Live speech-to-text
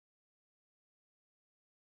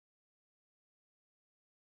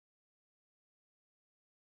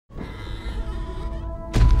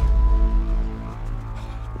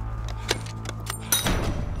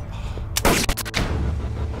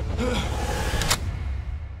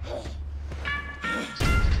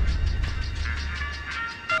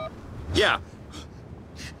Yeah.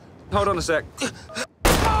 Hold on a sec.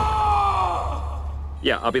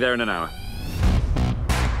 Yeah, I'll be there in an hour.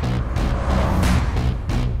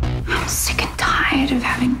 I'm sick and tired of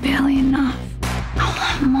having barely enough.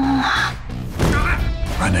 I want more.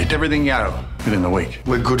 I need everything out within the week.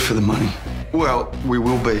 We're good for the money. Well, we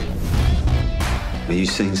will be. Are you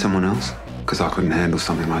seeing someone else? Because I couldn't handle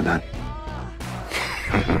something like that.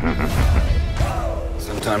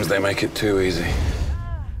 Sometimes they make it too easy.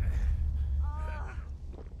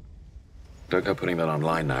 Don't go putting that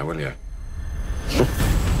online now, will you?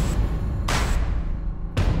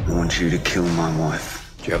 I want you to kill my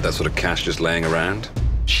wife. Do you have that sort of cash just laying around?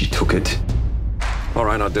 She took it. All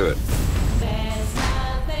right, I'll do it.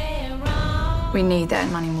 We need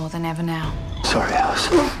that money more than ever now. Sorry, Alice.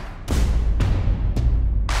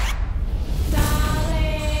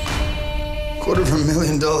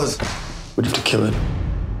 $250,000. We'd have to kill it.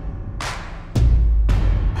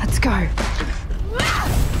 Let's go.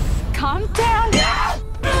 Calm down.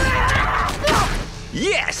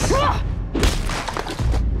 Yes!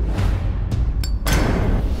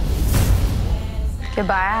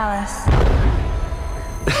 Goodbye, Alice.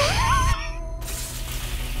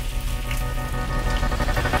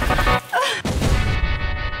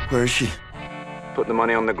 Where is she? Put the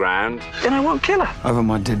money on the ground. Then I won't kill her. Over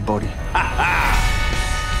my dead body.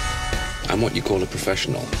 I'm what you call a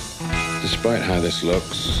professional. Despite how this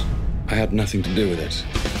looks, I had nothing to do with it.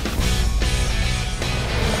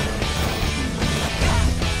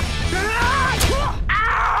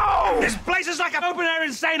 Ow! This place is like an open-air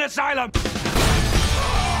insane asylum!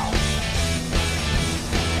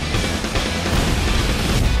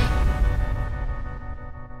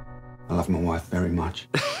 I love my wife very much.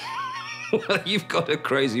 Well, you've got a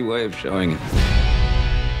crazy way of showing it.